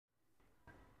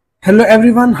Hello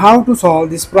everyone, how to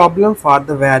solve this problem for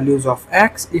the values of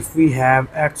x if we have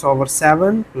x over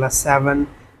 7 plus 7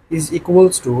 is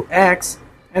equals to x,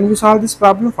 and we solve this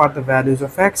problem for the values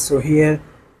of x. So here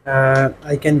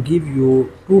I can give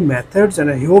you two methods, and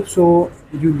I hope so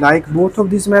you like both of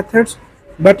these methods.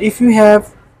 But if you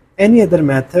have any other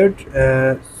method,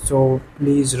 so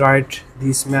please write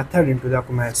this method into the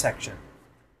comment section.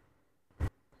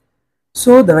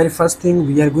 So the very first thing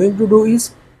we are going to do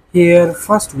is, here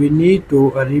first we need to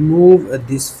remove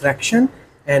this fraction,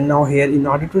 and now here in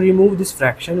order to remove this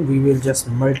fraction we will just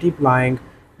multiplying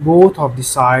both of the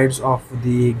sides of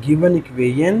the given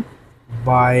equation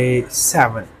by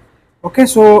 7. Okay,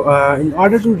 so in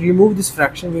order to remove this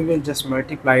fraction we will just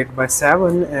multiply it by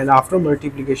 7, and after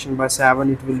multiplication by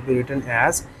 7 it will be written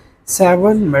as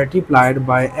 7 multiplied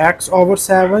by x over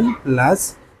 7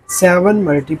 plus 7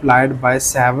 multiplied by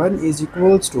 7 is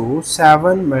equals to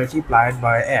 7 multiplied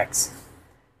by x.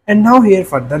 And now here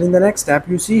further in the next step,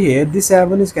 you see here this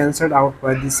 7 is cancelled out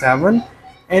by this 7,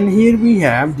 and here we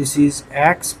have this is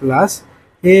x plus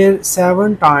here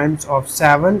 7 times of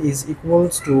 7 is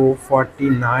equals to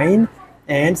 49,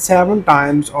 and 7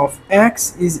 times of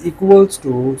x is equals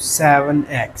to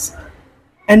 7x.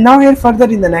 And now here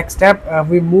further in the next step,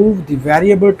 we move the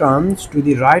variable terms to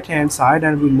the right hand side,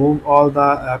 and we move all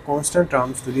the constant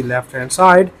terms to the left hand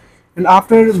side. And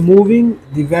after moving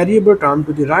the variable term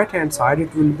to the right hand side,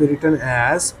 it will be written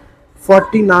as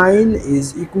 49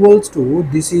 is equals to,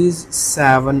 this is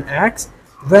 7x.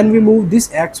 When we move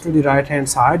this x to the right hand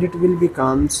side, it will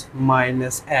becomes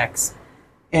minus x.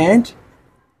 And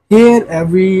here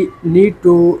we need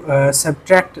to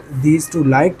subtract these two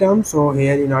like terms. So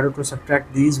here in order to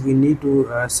subtract these we need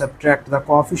to subtract the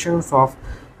coefficients of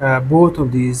both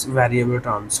of these variable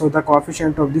terms. So the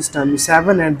coefficient of this term is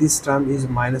 7 and this term is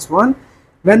minus 1.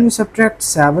 When we subtract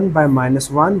 7 by minus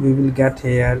 1 we will get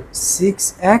here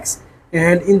 6x,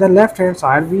 and in the left hand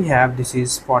side we have this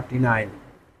is 49.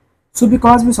 So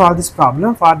because we solve this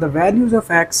problem for the values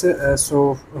of x,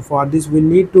 so for this we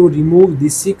need to remove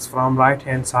this 6 from right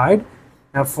hand side.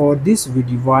 For this we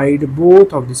divide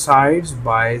both of the sides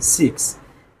by 6,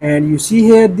 and you see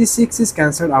here this 6 is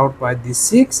cancelled out by this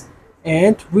 6,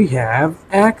 and we have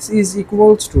x is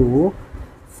equals to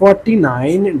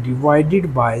 49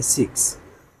 divided by 6.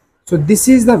 So this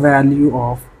is the value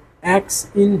of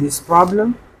x in this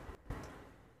problem.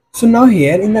 So now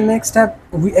here in the next step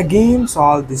we again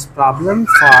solve this problem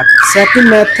for second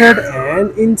method,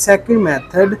 and in second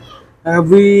method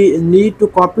we need to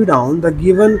copy down the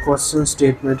given question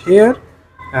statement here,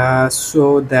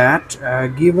 so that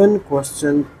given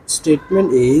question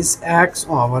statement is x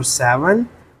over 7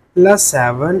 plus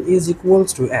 7 is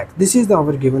equals to x. This is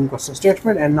our given question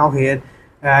statement. And now here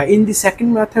in the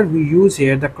second method we use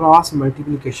here the cross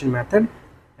multiplication method.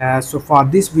 So for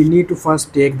this we need to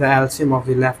first take the LCM of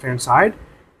the left hand side,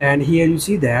 and here you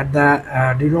see that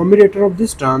the denominator of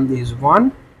this term is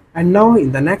 1. And now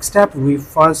in the next step we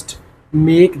first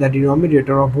make the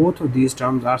denominator of both of these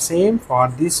terms are same. For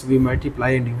this we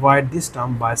multiply and divide this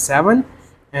term by 7,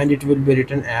 and it will be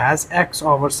written as x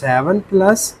over 7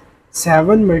 plus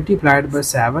 7 multiplied by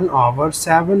 7 over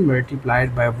 7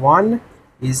 multiplied by 1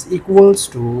 is equals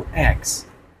to x.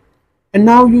 And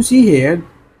now you see here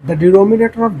the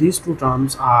denominator of these two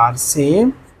terms are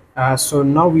same. So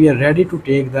now we are ready to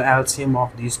take the LCM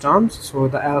of these terms. So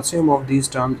the LCM of these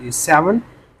terms is 7,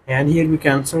 and here we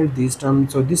cancel these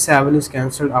terms. So this 7 is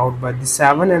cancelled out by this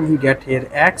 7, and we get here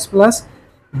x plus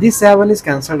this 7 is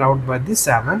cancelled out by this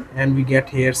 7, and we get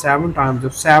here 7 times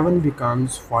of 7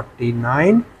 becomes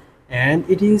 49, and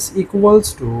it is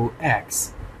equals to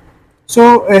x.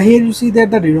 So here you see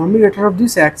that the denominator of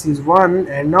this x is 1,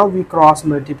 and now we cross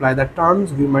multiply the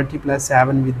terms. We multiply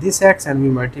 7 with this x, and we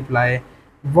multiply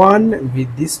 1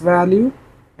 with this value,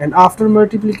 and after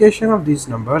multiplication of these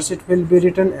numbers it will be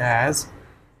written as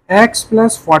x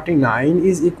plus 49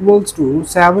 is equals to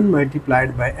 7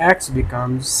 multiplied by x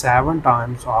becomes 7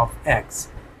 times of x.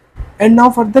 And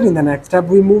now further in the next step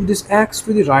we move this x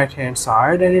to the right hand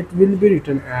side, and it will be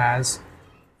written as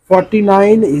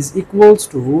 49 is equals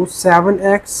to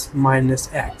 7x minus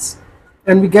x,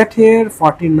 and we get here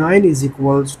 49 is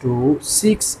equals to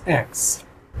 6x.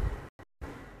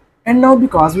 And now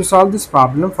because we solve this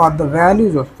problem for the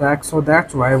values of x, so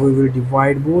that's why we will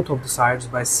divide both of the sides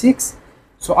by 6.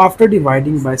 So after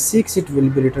dividing by 6 it will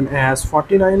be written as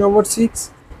 49 over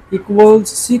 6 equals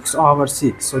 6 over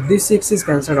 6. So this 6 is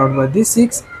cancelled out by this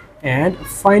 6, and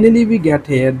finally we get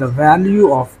here the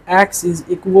value of x is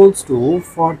equals to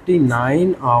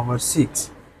 49 over 6.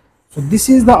 So this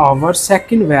is our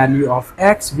second value of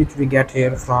x which we get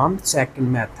here from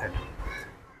second method.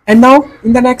 And now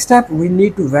in the next step we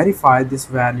need to verify this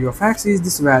value of x, is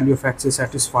this value of x is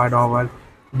satisfied our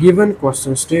given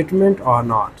question statement or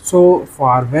not. So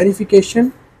for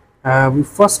verification we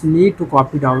first need to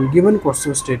copy down given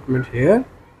question statement here.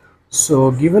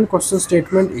 So given question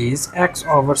statement is x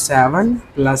over 7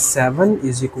 plus 7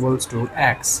 is equals to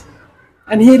x,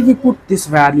 and here we put this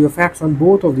value of x on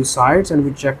both of the sides and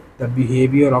we check the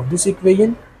behavior of this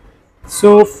equation.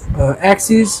 So x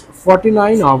is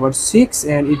 49 over 6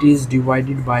 and it is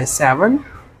divided by 7,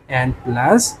 and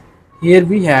plus here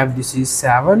we have this is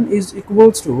 7 is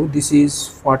equals to this is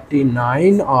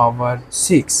 49 over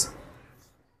 6.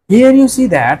 Here you see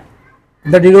that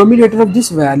the denominator of this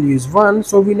value is 1,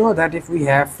 so we know that if we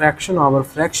have fraction over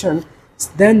fraction,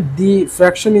 then the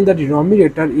fraction in the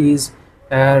denominator is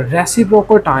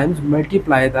reciprocal times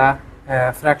multiply the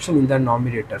fraction in the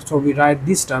numerator. So we write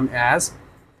this term as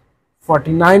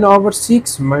 49 over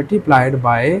 6 multiplied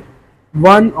by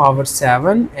 1 over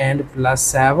 7 and plus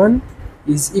 7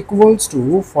 is equals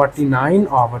to 49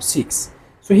 over 6.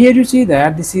 So here you see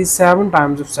that this is 7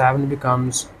 times of 7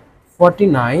 becomes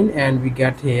 49, and we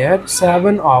get here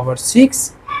 7 over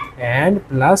 6 and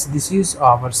plus this is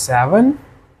over 7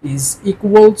 is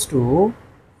equals to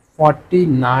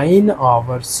 49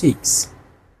 over 6.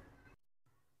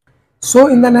 So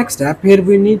in the next step here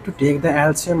we need to take the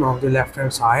LCM of the left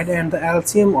hand side, and the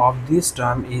LCM of this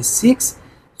term is 6.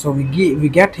 So we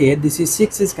get here this is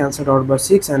 6 is cancelled out by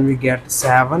 6 and we get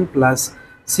 7 plus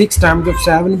 6 times of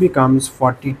 7 becomes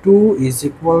 42 is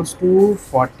equals to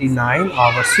 49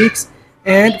 over 6,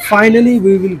 and finally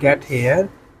we will get here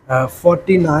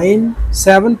 49.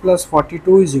 7 plus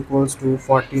 42 is equals to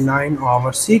 49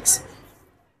 over 6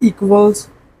 equals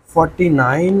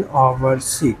 49 over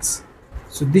 6.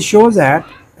 So this shows that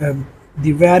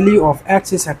the value of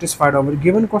x is satisfied over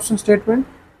given question statement,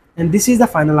 and this is the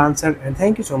final answer. And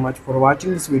thank you so much for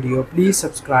watching this video. Please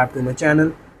subscribe to my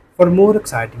channel for more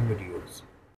exciting videos.